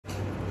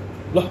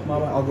ल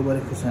मामा अघि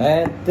बढेको छ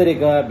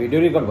तेरिका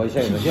भिडियो रेकर्ड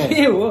भइसकेको छ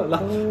के हो ल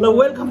ल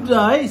वेलकम टु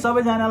है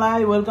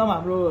सबैजनालाई वेलकम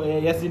हाम्रो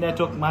एसडी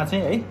नेटवर्कमा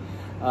चाहिँ है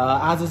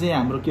आज चाहिँ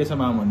हाम्रो के छ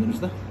मामा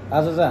भनिदिनुस् त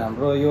आज चाहिँ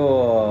हाम्रो यो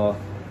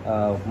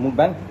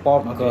मुकबाङ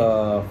पर्क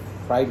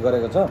फ्राइड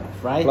गरेको छ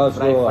प्लस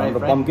यो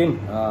हाम्रो पम्किन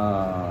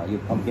यो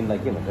पम्किनलाई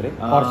के भन्छ रे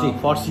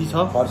फर्सी छ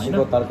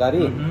फर्सीको तरकारी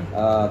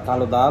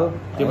कालो दाल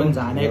त्यो पनि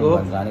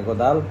झानेको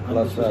दाल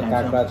प्लस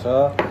काँक्रा छ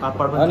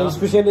अनि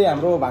स्पेशली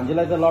हाम्रो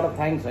भान्जीलाई चाहिँ लट अफ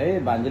थ्याङ्क्स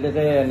है भान्जीले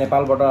चाहिँ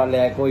नेपालबाट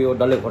ल्याएको यो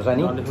डल्ले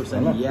खोर्सानी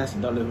यस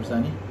डल्ले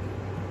खोर्सानी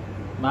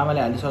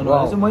मामाले हालिसक्नु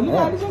भएको छ मैले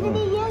हालिसकेँ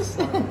नि यस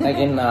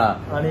लेकिन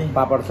अनि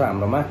पापड छ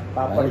हाम्रोमा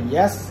पापड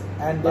यस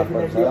एन्ड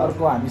डेफिनेटली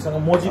अर्को हामीसँग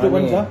मोजिटो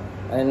पनि छ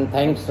एन्ड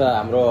थ्याङ्क्स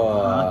हाम्रो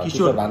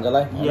किशोर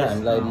भान्जालाई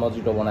हामीलाई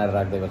मजिटो बनाएर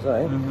राखिदिएको छ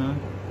है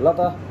ल त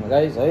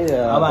गाइस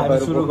है अब हामी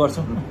सुरु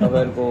गर्छौँ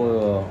तपाईँहरूको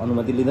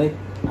अनुमति लिँदै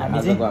हामी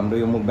चाहिँ हाम्रो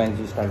यो मुकबाङ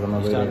चाहिँ स्टार्ट गर्न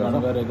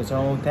गइरहेको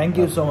छौँ thank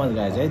you so much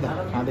guys है त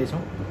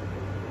खाँदैछौँ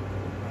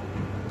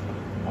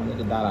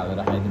अलिकति दाल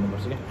हालेर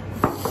खाइदिनुपर्छ क्या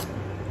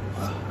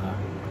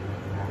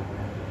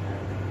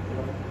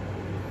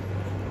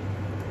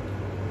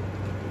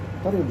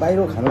तर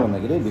बाहिर खानु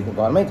भन्दाखेरि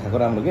घरमै खाएको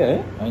राम्रो के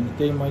है होइन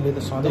त्यही मैले त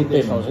सधैँ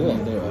त्यही पाउँछु कि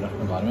त्यही भएर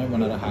घरमै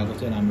बनाएर खाएको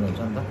चाहिँ राम्रो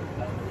हुन्छ नि त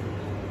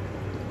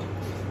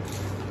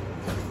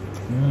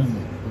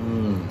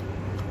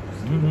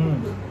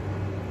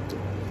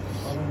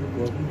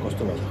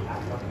कस्तो भयो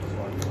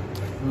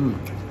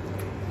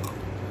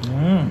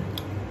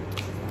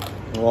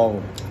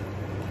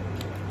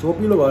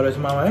चोपिलो भयो रहेछ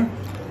मामा है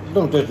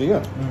एकदम टेस्टी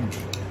क्या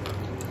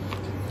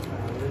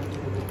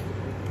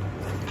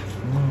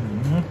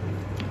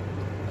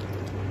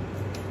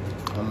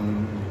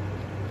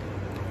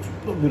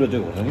बिरो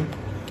चाहिँ हुन्छ नि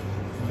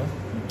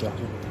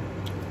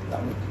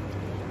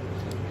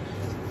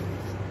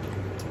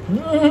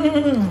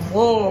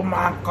ओ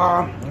माका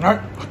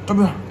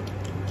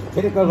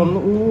फेरि गर्नु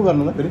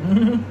गर्नु न फेरि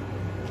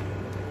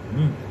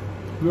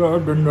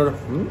डेन्जर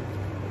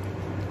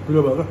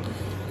पिरो भयो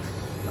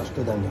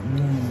अस्ति दामी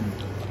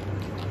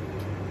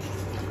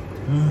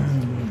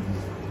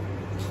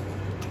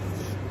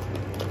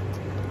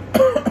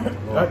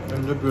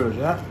पिरो छ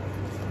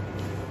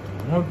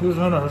म त्यो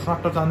छैन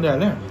सट्टा चान्दै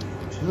हालेँ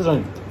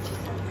फेरि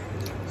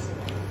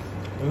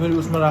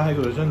उसमा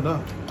राखेको रहेछ नि त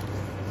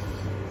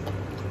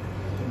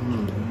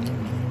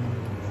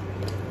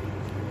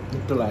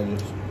मिठो लाग्यो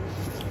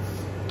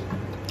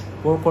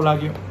पोर्कको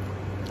लागि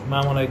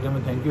मामालाई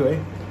एकदमै थ्याङ्क यू है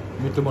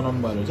मिठो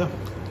बनाउनु भयो रहेछ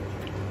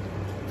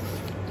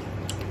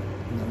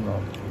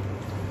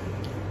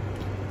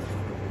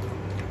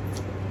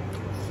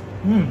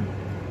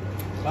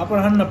पापड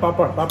खानु न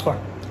पापड पापड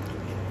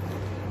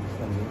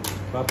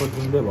पापड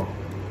जुन्दै भयो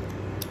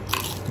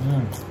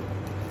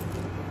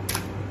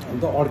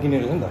अन्त अड्किने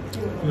रहेछ नि त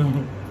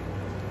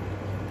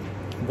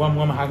गम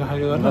गम खाएको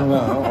खाएको गर्न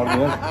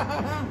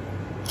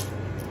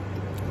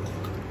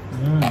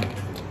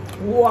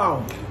वाउ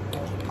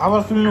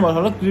आवाज सुन्नुभएको छ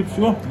होला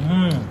क्रिप्सको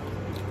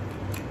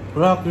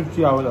पुरा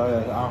क्रिप्सी आवाज आयो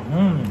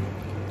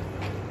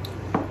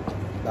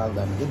दाल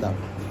दामी कि दाल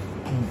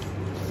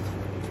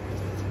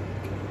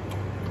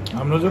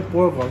हाम्रो चाहिँ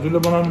पोर्क हजुरले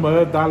बनाउनु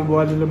भयो दाल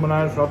बुहारीले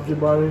बनायो सब्जी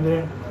बुहारीले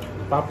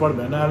पापड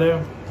भेनाले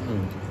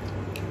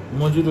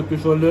मोजिटो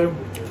किशोरले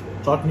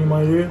चटनी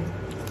मैले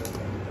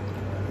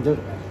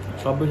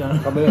सबैजना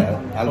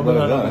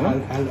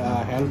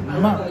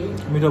हेल्पमा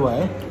मिठो भयो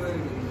है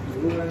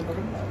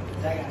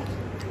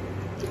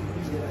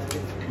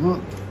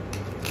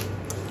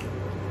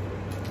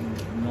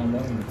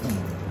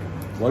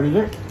भोलि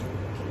चाहिँ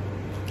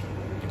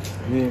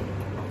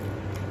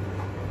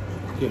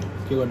के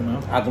गर्नु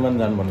आजमान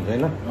जानुपर्ने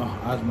छैन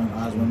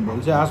आजमान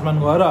भोलि चाहिँ आजमान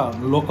गएर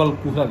लोकल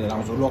कुखुरा लिएर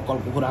आउँछ लोकल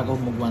कुखुराको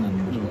मुखबान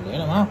हान्नुपर्छ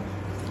होइन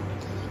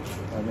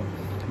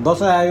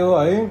दसैँ आयो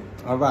है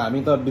अब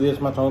हामी त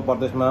विदेशमा छौँ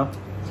परदेशमा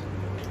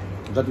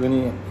जति पनि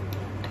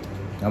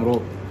हाम्रो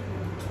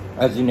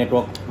एसडी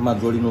नेटवर्कमा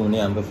जोडिनु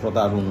हुने हाम्रो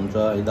श्रोताहरू हुनुहुन्छ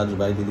है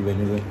दाजुभाइ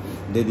दिदीबहिनीहरू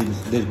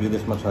देश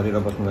विदेशमा छरेर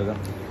बस्नुभएको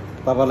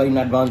तपाईँलाई इन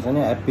एडभान्स होइन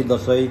ह्याप्पी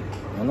दसैँ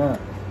होइन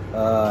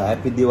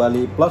ह्याप्पी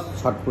दिवाली प्लस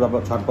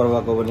छठ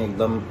पर्वको पनि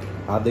एकदम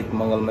हार्दिक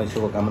मङ्गलमय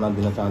शुभकामना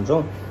दिन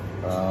चाहन्छौँ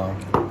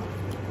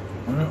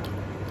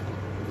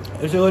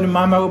यसै गरी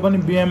मामाको पनि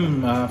बिएम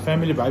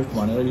फ्यामिली भाइब्स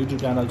भनेर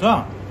युट्युब च्यानल छ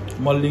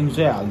म लिङ्क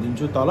चाहिँ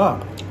हालिदिन्छु तल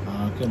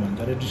के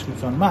भन्छ अरे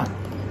डिस्क्रिप्सनमा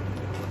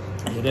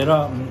हेरेर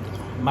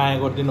माया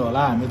गरिदिनु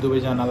होला हामी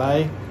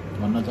दुवैजनालाई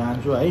भन्न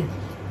चाहन्छु है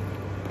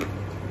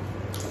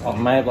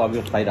मायाको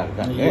अभियोग पाइरहेको छ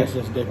यस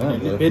यस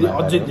डेफिनेटली फेरि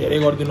अझै धेरै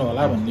गरिदिनु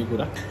होला भन्ने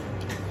कुरा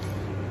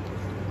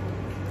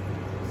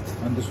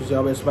अनि त्यसपछि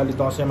अब यसपालि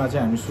दसैँमा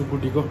चाहिँ हामी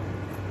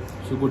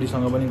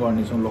सुकुटीसँग पनि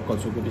गर्नेछौँ लोकल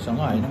सुकुटीसँग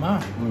होइन मा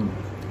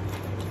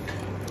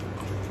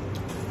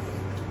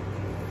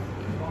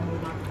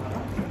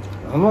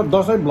हाम्रो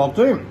दसैँ भ्लग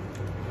चाहिँ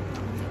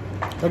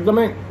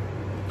एकदमै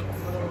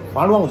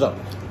फाँडो आउँछ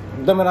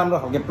एकदमै राम्रो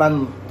खालको प्लान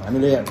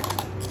हामीले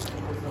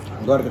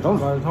गरेको छौँ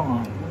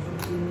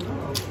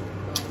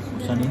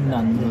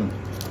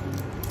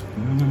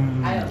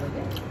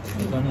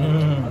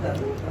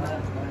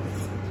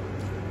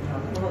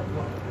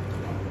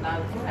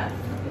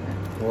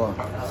वा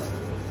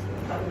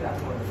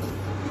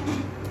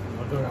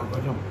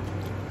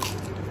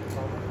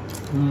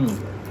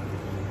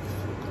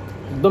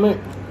एकदमै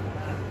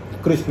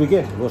क्रिस्पी के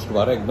रोस्ट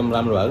भएर एकदम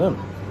राम्रो भएको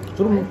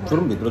चुरुम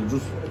चुरुम भित्र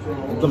जुस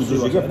एकदम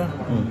जुसी क्या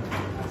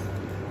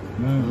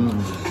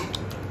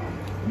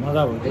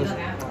मजा भयो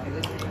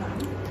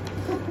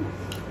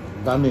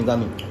दामी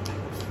दामी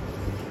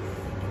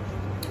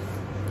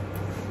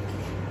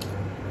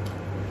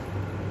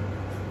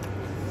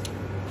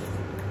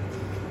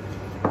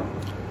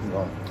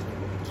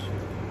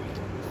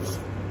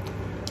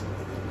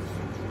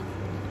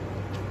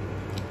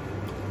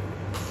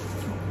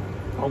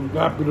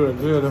Enggak, pido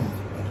aja ya dong.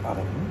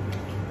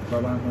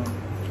 Babanya.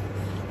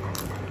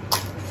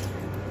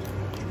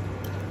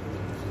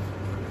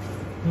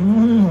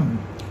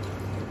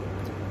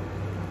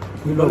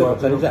 पिलो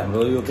चाहिँ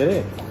हाम्रो यो के अरे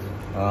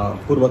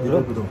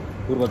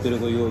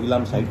पूर्वतिरको यो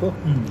इलाम साइडको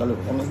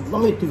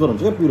एकदमै तिखो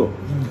हुन्छ क्या पिरो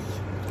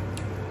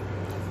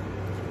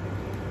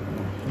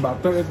भात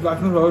त एक ग्लास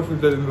सबै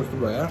सिधाइदिनु जस्तो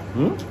भयो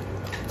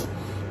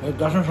एक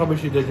ग्लास सबै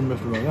सिधाइदिनु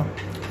जस्तो भयो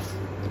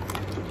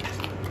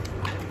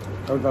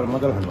तर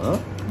मजाले खानु हो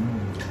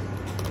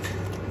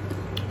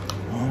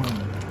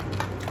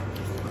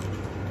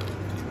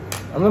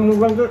हाम्रो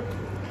मुकबाङ चाहिँ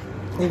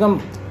एकदम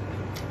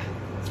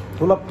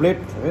ठुलो प्लेट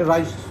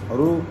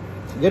राइसहरू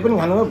जे पनि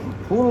खानु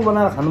फुल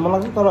बनाएर खानु मन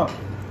लाग्छ तर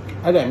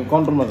अहिले हामी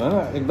कन्ट्रोलमा छैन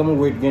एकदमै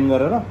वेट गेन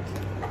गरेर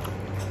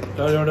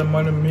तर एउटा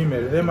मैले मिम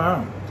हेरेँ मा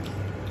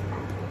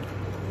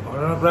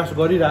घरमा प्रयास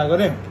गरिरहेको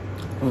अरे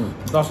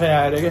दसैँ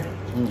आएर के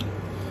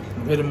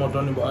फेरि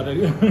मोटाउने भएर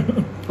कि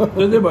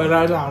त्यस्तै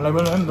भइरहेको छ हामीलाई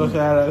पनि होइन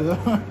दसैँ आएर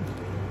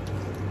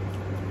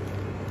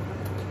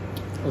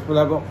यसको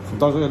लागि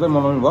दसैँ यतै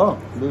मनाउनु भयो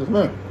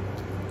विदेशमै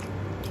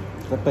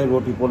कतै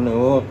रोटी पोल्ने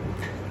हो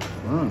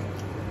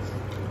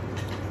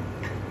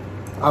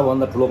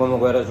आबभन्दा ठुलो काममा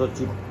गएर यसो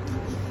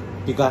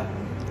टिका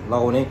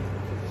लगाउने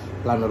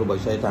प्लानहरू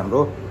भइसकेको छ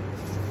हाम्रो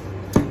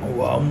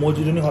वा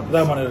मोजी नि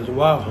खतरा भनेर चाहिँ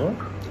वा हो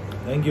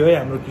थ्याङ्क यू है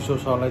हाम्रो किशोर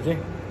सरलाई चाहिँ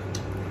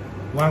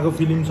उहाँको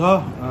फिल्म छ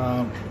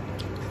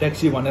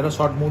ट्याक्सी भनेर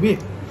सर्ट मुभी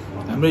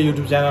हाम्रो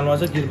युट्युब च्यानलमा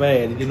चाहिँ कृपया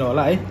हेरिदिनु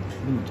होला है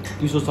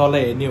किशोर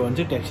सरलाई हेर्ने हो भने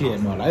चाहिँ ट्याक्सी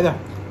हेर्नु होला है त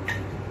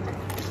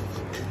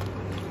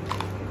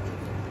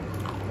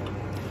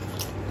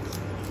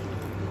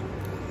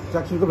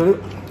ट्याक्सीको फेरि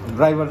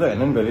ड्राइभर चाहिँ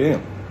हेर्नु नि फेरि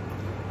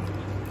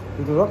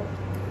त्यो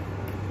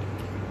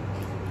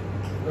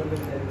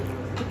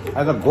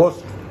एज अ घोस्ट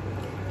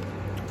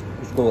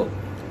उसको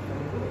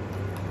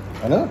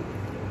होइन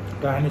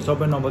कहानी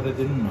सबै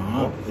नबताइदिनु न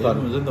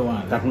हेर्नुहुन्छ नि त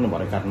उहाँहरू काट्नु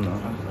भरे काट्नु न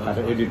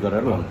एडिट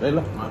गरेर हुन्छ है ल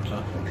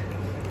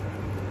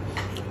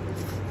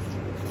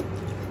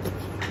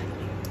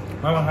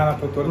मामा खाना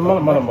तपाईँ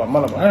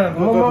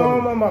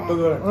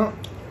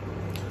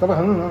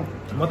खानु न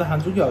म त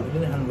खान्छु कि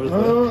हजुरले खानु पर्छ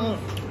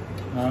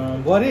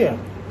बुहारी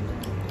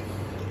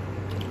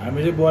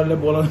हामीले बुहारीलाई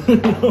बोलाउनु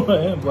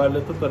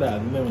बुहारीले त तर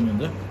हाल्दिनँ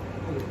भन्नुहुन्छ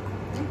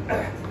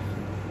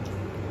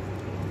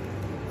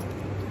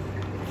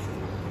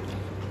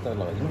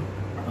लगाइदिनु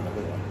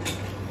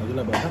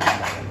हजुरलाई भन्छ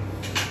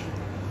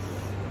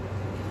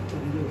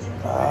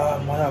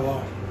मजा भयो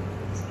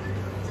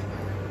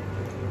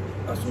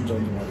हस् हुन्छ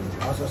हुन्छ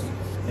हस् हस्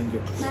थ्याङ्क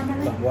यू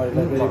ल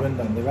बुहारीलाई फेरि पनि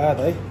धन्यवाद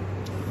है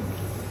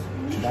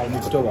दाल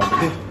मिठो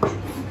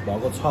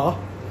भएको छ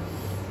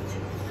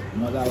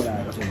मजा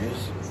आइरहेको छ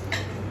बेस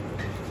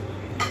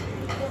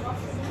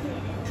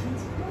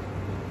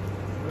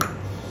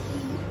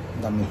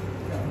दामी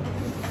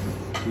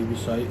टिभी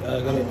सही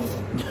अगर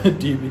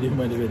टिभीले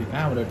मैले फेरि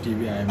कहाँबाट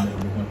टिभी आयो मेरो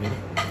मुखमा फेरि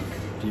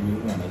टिभी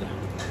भनेर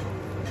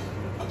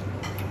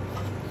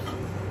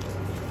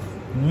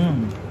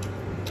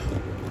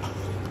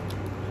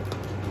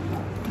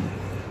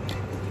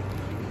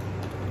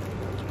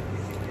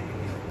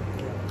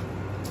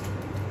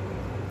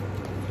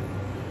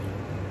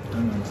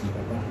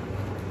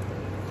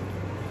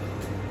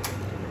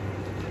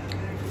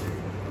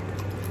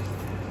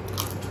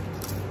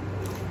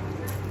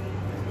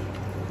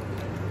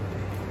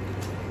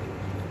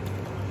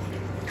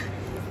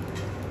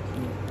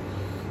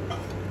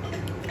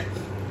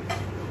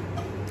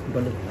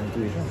बन्द खान्छु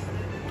होइन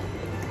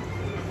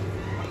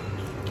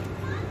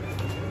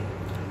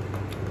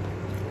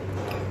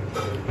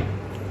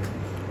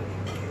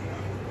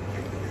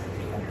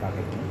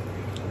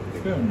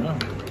के हुन्न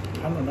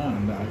खानु न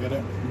हामीलाई हाकेर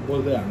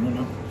बोल्दै हाल्नु न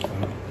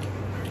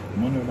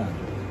मन एउटा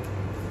हाल्छु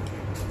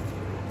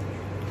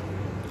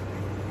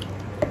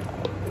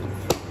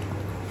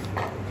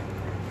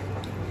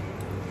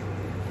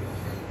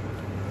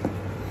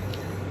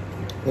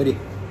फेरि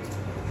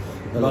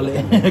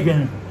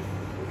लले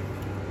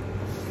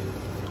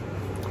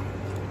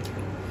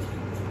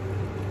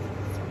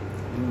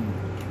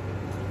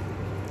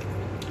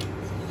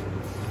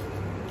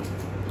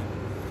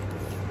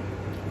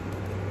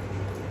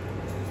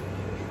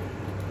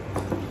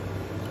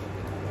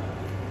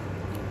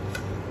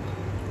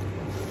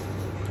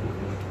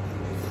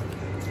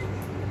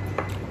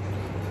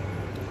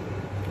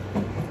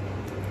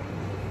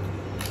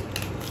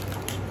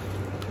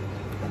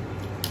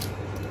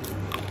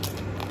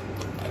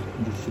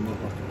जुसी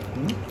बोको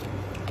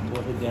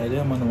बोको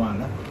दिए मन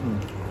वहाँ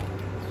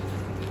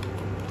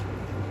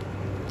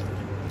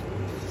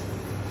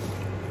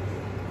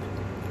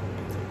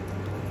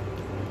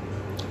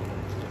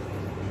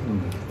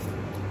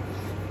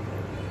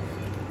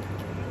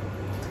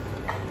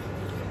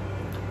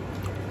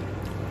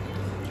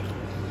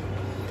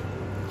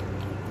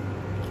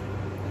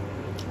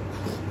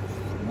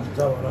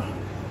मजा वाला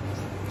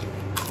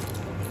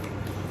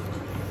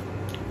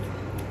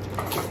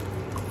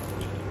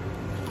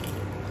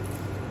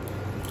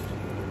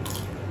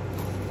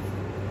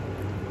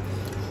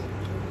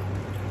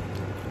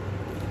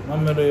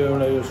मेरो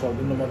एउटा यो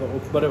सकिनु म त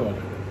उपरै भयो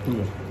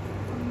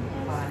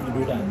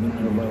दुईवटा हान्दिनँ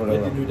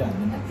यति दुईवटा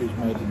हान्दिनँ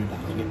फ्रिजमा यति दुईवटा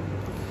हाल्थेँ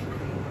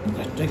कि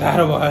झट्टै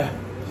गाह्रो भयो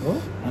हो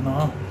होइन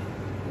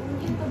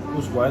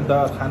उस भयो नि त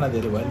खाना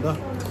धेरै भयो नि त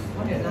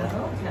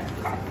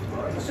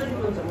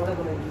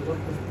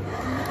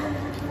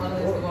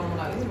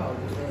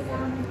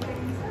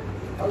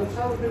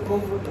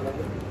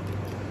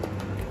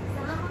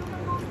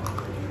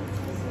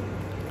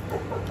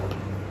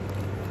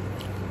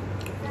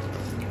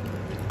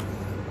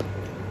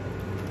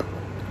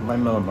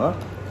माइन्डमा भयो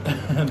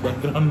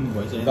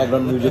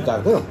ब्याकग्राउन्ड म्युजिक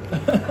आएको थियो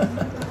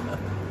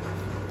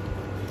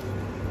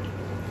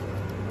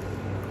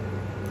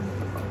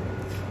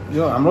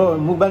यो हाम्रो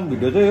मुकबाङ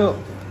भिडियो चाहिँ यो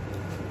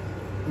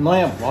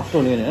नयाँ फर्स्ट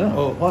हुने होइन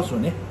हो फर्स्ट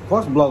हुने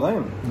फर्स्ट ब्लग है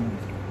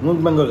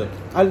मुकबाङको चाहिँ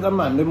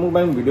अहिलेसम्म हामीले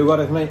मुकबाङ भिडियो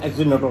गरेको छैन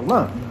एक्जिट नेटवर्कमा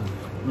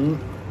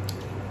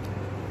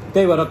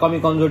त्यही भएर कमी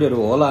कमजोरीहरू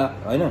होला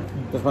होइन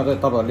त्यसमा चाहिँ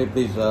तपाईँहरूले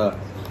प्लिज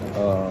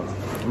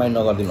माइन्ड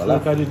नगरिदिनु होला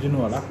सरकारी दिनु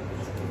होला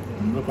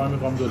हाम्रो कमी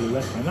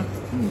कमजोरीलाई होइन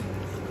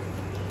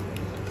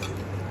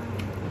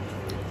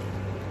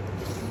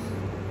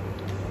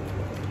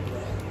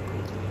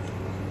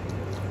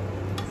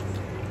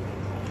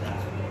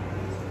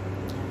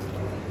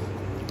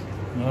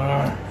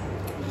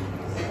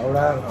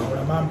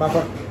एउटा माम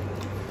पापड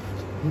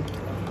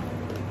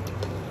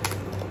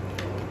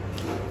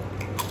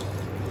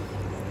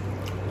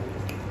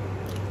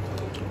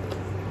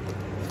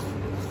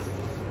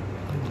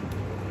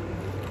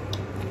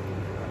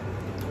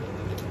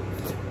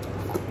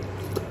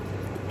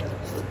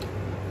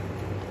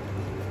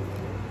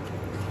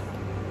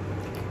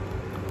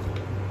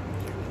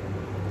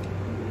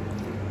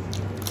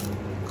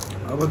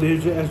अबदेखि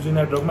चाहिँ एसडी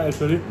नेटवर्कमा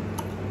यसरी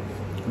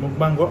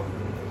मुकबाङ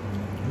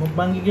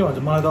के भन्छ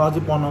मलाई त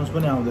अझै प्रनाउन्स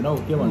पनि आउँदैन हौ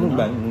के भन्नु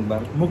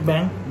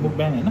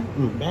मुकबाङ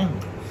होइन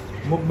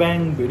मुकबाङ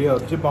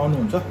भिडियोहरू चाहिँ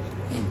पाउनुहुन्छ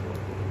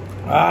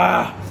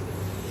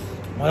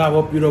मजा अब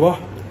पिरो भयो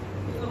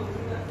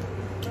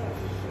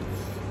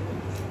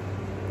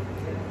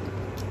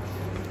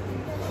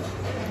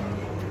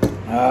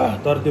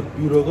तर त्यो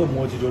पिरोको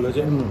मोजिटोले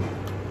चाहिँ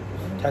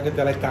ठ्याक्कै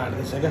त्यसलाई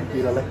काट्दैछ क्या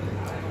पिरोलाई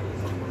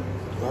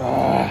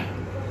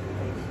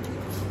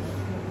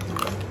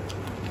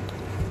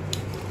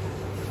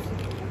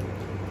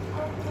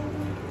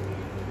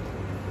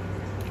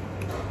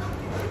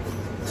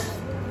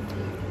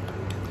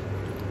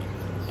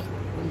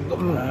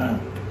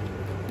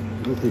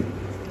जुसी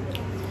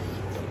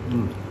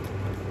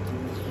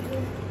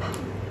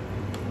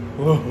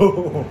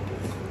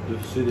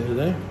जुसी देखेर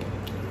चाहिँ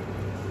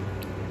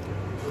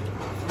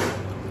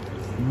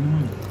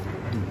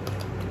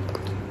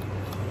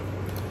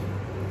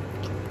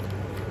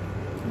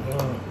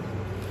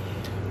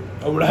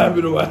औडा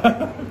पिरो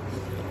भयो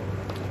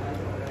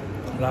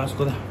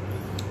लास्टको त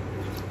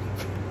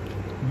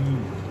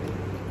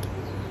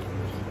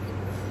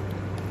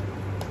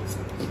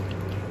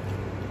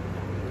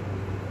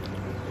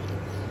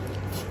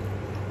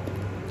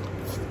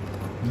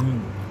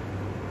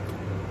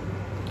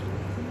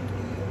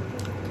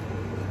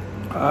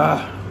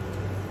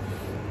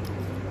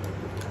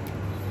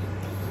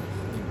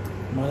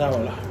मजा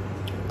होला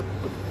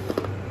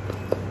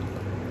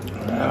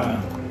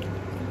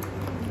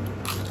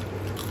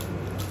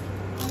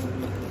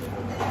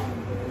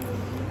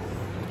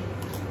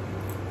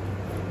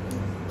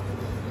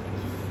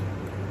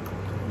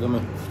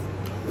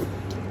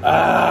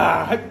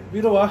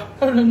पिरो भयो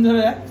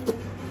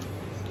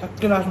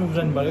ठ्याक्कै लास्टमा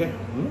उब्जनी पऱ्यो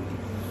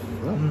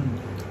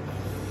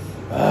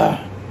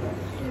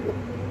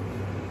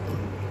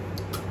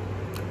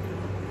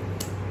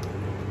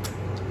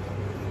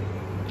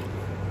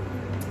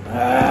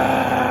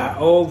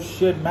Oh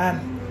shit, man.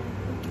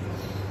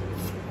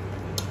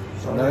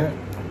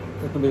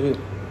 यस्तो बेसी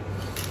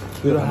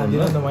पिरो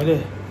खाँदिनँ नि त मैले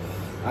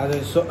आज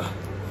यसो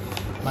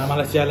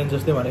मामालाई च्यालेन्ज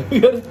जस्तै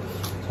भनेको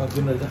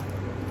सक्दिनँ रहेछ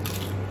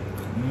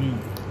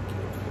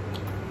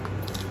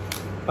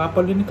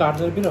पापडले नि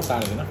काट्दै पिरो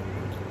काट्दैन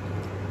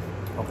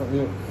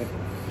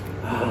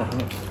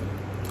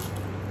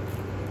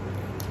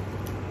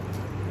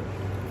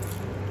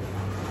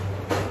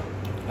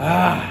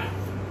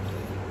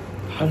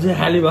अझै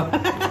खाली भयो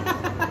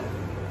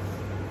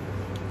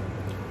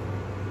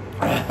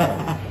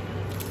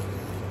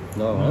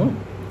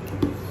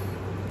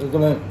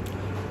एकदमै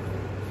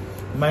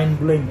माइन्ड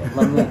ब्लोइङ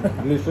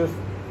डिलिसियस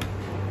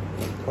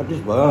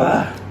कटिस भयो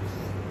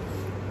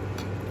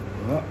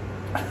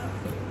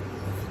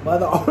मलाई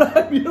त औरा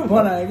पिरो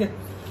बनायो क्या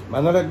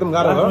भन्नलाई एकदम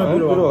गाह्रो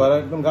भयो पिरो भएर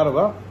एकदम गाह्रो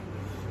भयो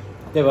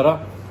त्यही भएर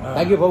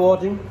thank you for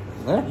watching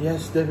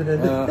yes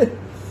definitely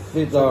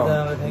please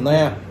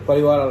नयाँ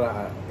परिवार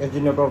एसडी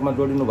नेटवर्कमा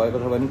जोडिनु भएको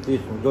छ भने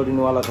प्लिज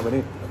जोडिनुवाला छ भने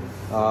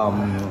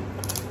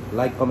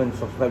लाइक कमेन्ट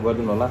सब्सक्राइब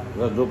गरिदिनु होला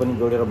र जो पनि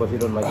जोडेर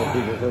बसिरहनु भएको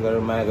प्लिज यसो गरेर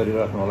माया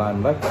गरिराख्नु होला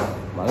हामीलाई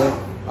भने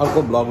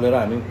अर्को ब्लग लिएर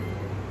हामी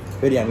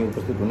फेरि हामी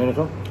उपस्थित हुने नै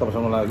छौँ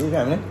तपाईँसँग लागि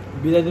हामीले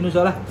बिदा दिनुहोस्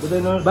होला बिदा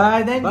दिनुहोस् by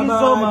thank you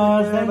so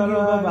much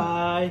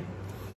by